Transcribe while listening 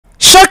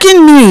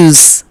Breaking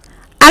news.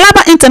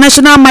 Alaba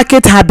International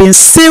Market has been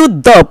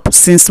sealed up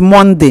since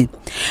Monday,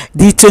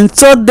 the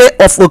 23rd day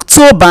of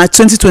October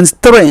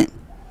 2023.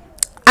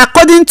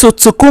 According to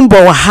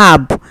Tokunbo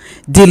Wahab,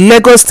 the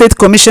Lagos State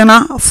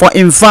Commissioner for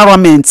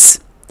Environment,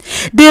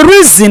 the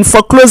reason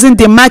for closing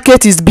the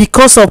market is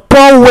because of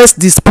poor waste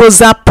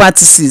disposal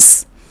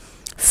practices,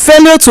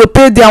 failure to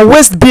pay their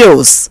waste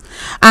bills,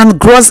 and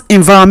gross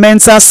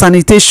environmental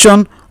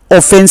sanitation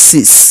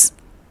offenses.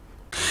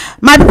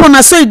 My people, na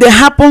so it dey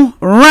happen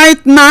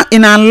right now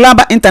in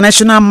Alaba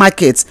International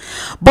Market,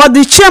 but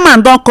the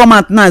chairman don come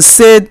out now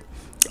say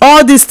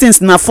all these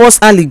things na false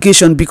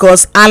allegation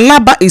because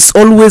Alaba is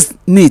always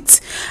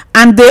neat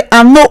and they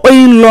are no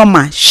owing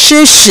lawma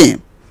sheshe.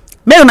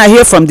 May una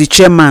hear from the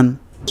chairman.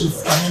 I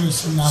am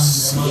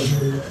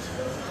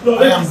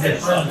the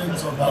president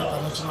of the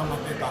International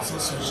Market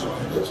Association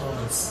of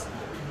Electronics.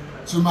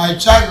 To my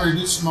chagrin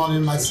this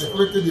morning, my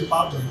security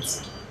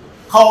department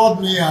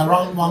called me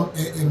around 1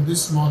 a.m.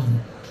 this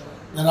morning.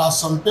 There are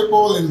some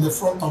people in the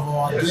front of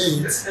our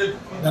gates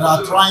that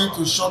are trying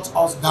to shut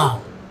us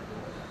down.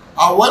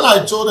 And when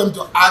I told them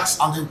to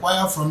ask and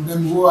inquire from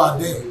them who are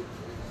they,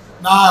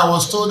 now I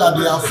was told that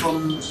they are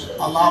from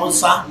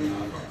Alausa.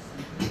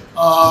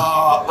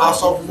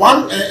 As of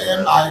 1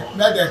 a.m. I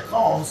made the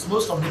calls.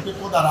 Most of the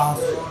people that are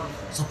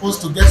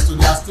supposed to get to,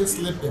 they are still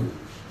sleeping.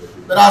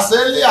 But as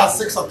early as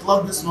 6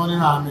 o'clock this morning,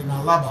 I'm in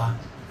Alaba.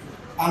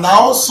 And I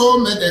also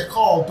made a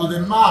call to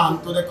the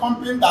man, to the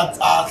company that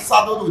are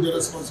saddled with the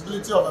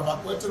responsibility of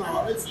evacuating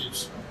our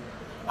refuge.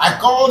 I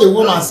called the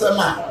woman and said,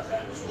 "Man,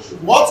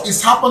 what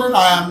is happening?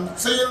 I am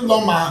saying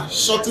Loma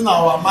shutting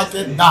our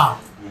market down."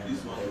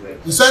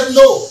 He said,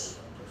 "No,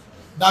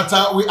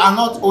 that we are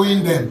not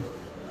owing them.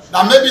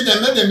 That maybe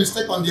they made a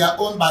mistake on their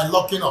own by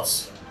locking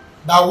us.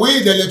 That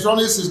we, the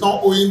electronics, is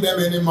not owing them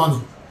any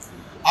money.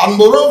 And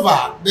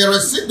moreover,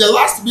 the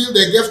last bill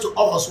they gave to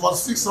us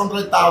was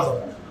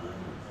 600,000.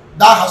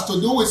 That has to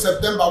do with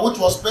September, which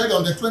was paid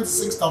on the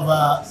 26th of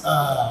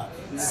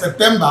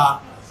September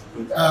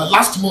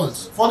last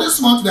month. For this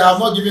month, they have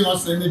not given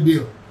us any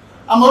bill.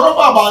 And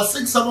moreover, about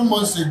 6-7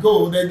 months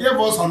ago, they gave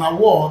us an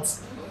award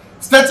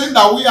stating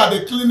that we are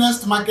the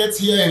cleanest market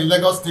here in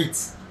Lagos State.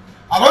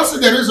 I don't see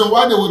the reason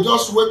why they will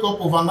just wake up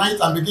overnight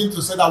and begin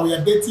to say that we are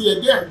dirty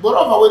again.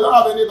 Moreover, we don't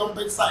have any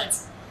dumping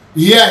sites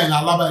here in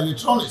Alaba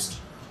Electronics.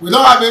 We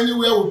don't have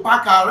anywhere we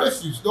park our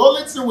refuse. The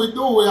only thing we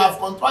do, we have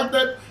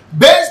contracted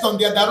based on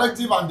their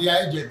directive and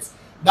their agents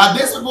that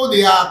these people,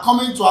 they are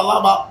coming to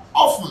Alaba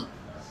often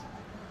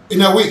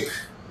in a week,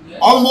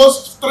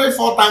 almost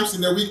 3-4 times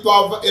in a week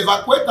to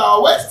evacuate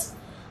our waste.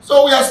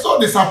 So we are so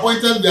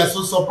disappointed, we are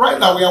so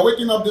surprised that we are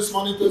waking up this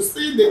morning to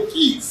see the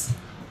keys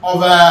of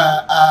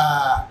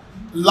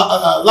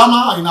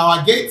Lama in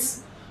our gates.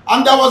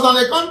 And there was an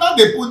account that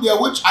they put there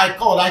which I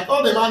called. I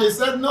called the man, he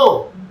said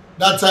no,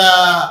 that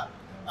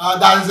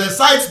there is a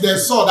site they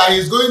saw that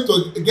is going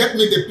to get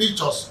me the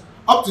pictures.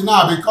 Up to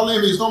now, I've been calling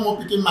him, he's no more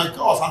picking my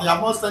calls, and they have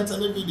not sent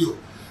any video.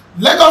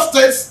 Lagos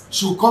State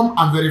should come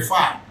and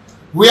verify.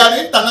 We are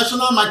the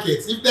international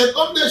markets. If they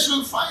come, they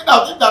should find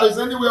out if there is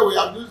anywhere we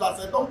have used as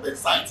a dumping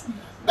site.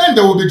 Then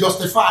they will be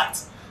justified.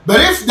 But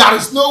if there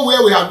is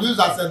nowhere we have used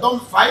as a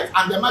dump site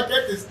and the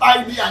market is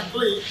tidy and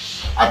clean,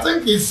 I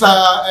think it's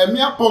a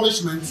mere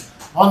punishment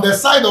on the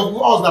side of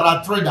us that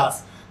are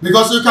traders.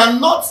 Because you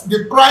cannot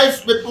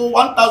deprive people,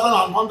 1,000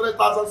 and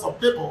 100,000 of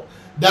people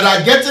that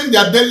are getting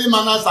their daily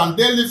manners and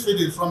daily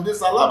feeding from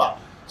this Alaba.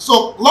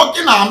 So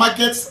locking our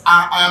markets,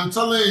 I am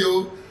telling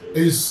you,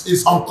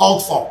 is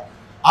uncalled for.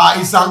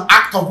 It's an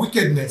act of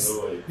wickedness.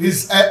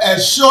 It's a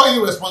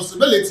showing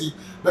responsibility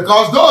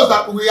because those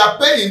that we are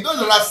paying, those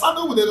that are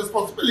saddled with the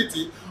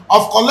responsibility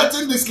of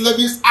collecting these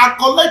levies are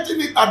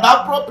collecting it at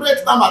the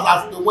appropriate time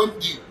as they went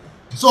due.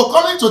 So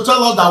coming to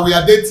tell us that we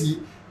are dirty,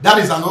 that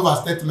is an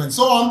overstatement.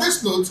 So on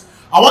this note,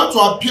 I want to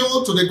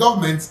appeal to the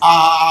government,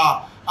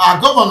 our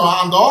governor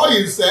and all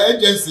his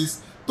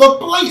agencies to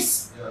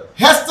please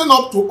hasten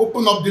up to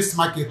open up this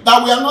market,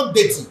 that we are not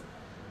dirty.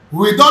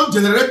 We don't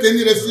generate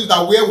any refuse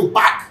that where we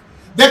park.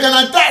 They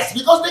can attest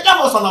because they gave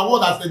us an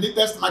award as the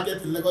neatest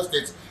market in Lagos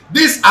State.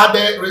 These are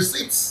the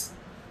receipts.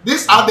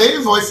 These are the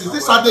invoices.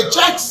 These are the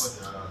checks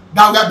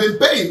that we have been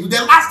paying.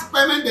 The last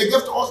payment they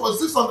gave to us was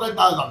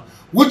 600,000,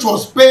 which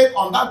was paid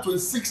on that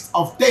 26th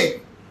of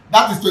 10.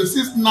 That is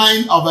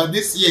 26/9 of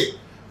this year.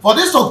 For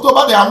this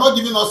October, they have not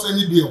given us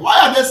any bill. Why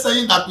are they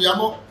saying that we are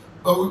not,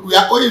 we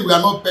are owing, we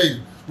are not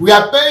paying? We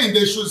are paying.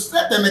 They should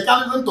set a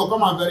mechanism to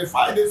come and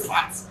verify these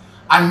facts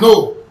and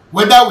know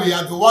whether we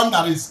are the one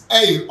that is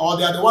owing or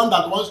they are the one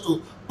that wants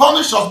to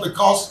punish us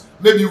because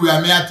maybe we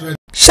are mere traders.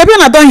 Shebi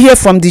una don hear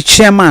from the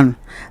chairman.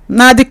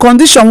 Now the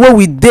condition where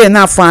we dey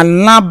now for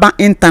Alaba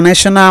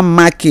International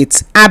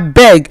Market,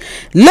 abeg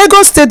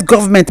Lagos State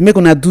government make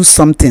una do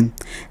something.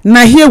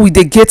 Now here we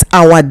dey get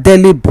our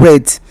daily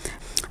bread.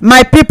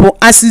 My people,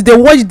 as you dey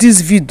watch this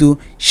video,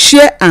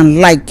 share and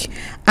like,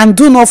 and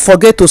do not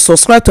forget to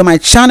subscribe to my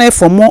channel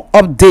for more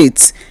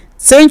updates.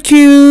 Thank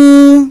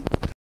you.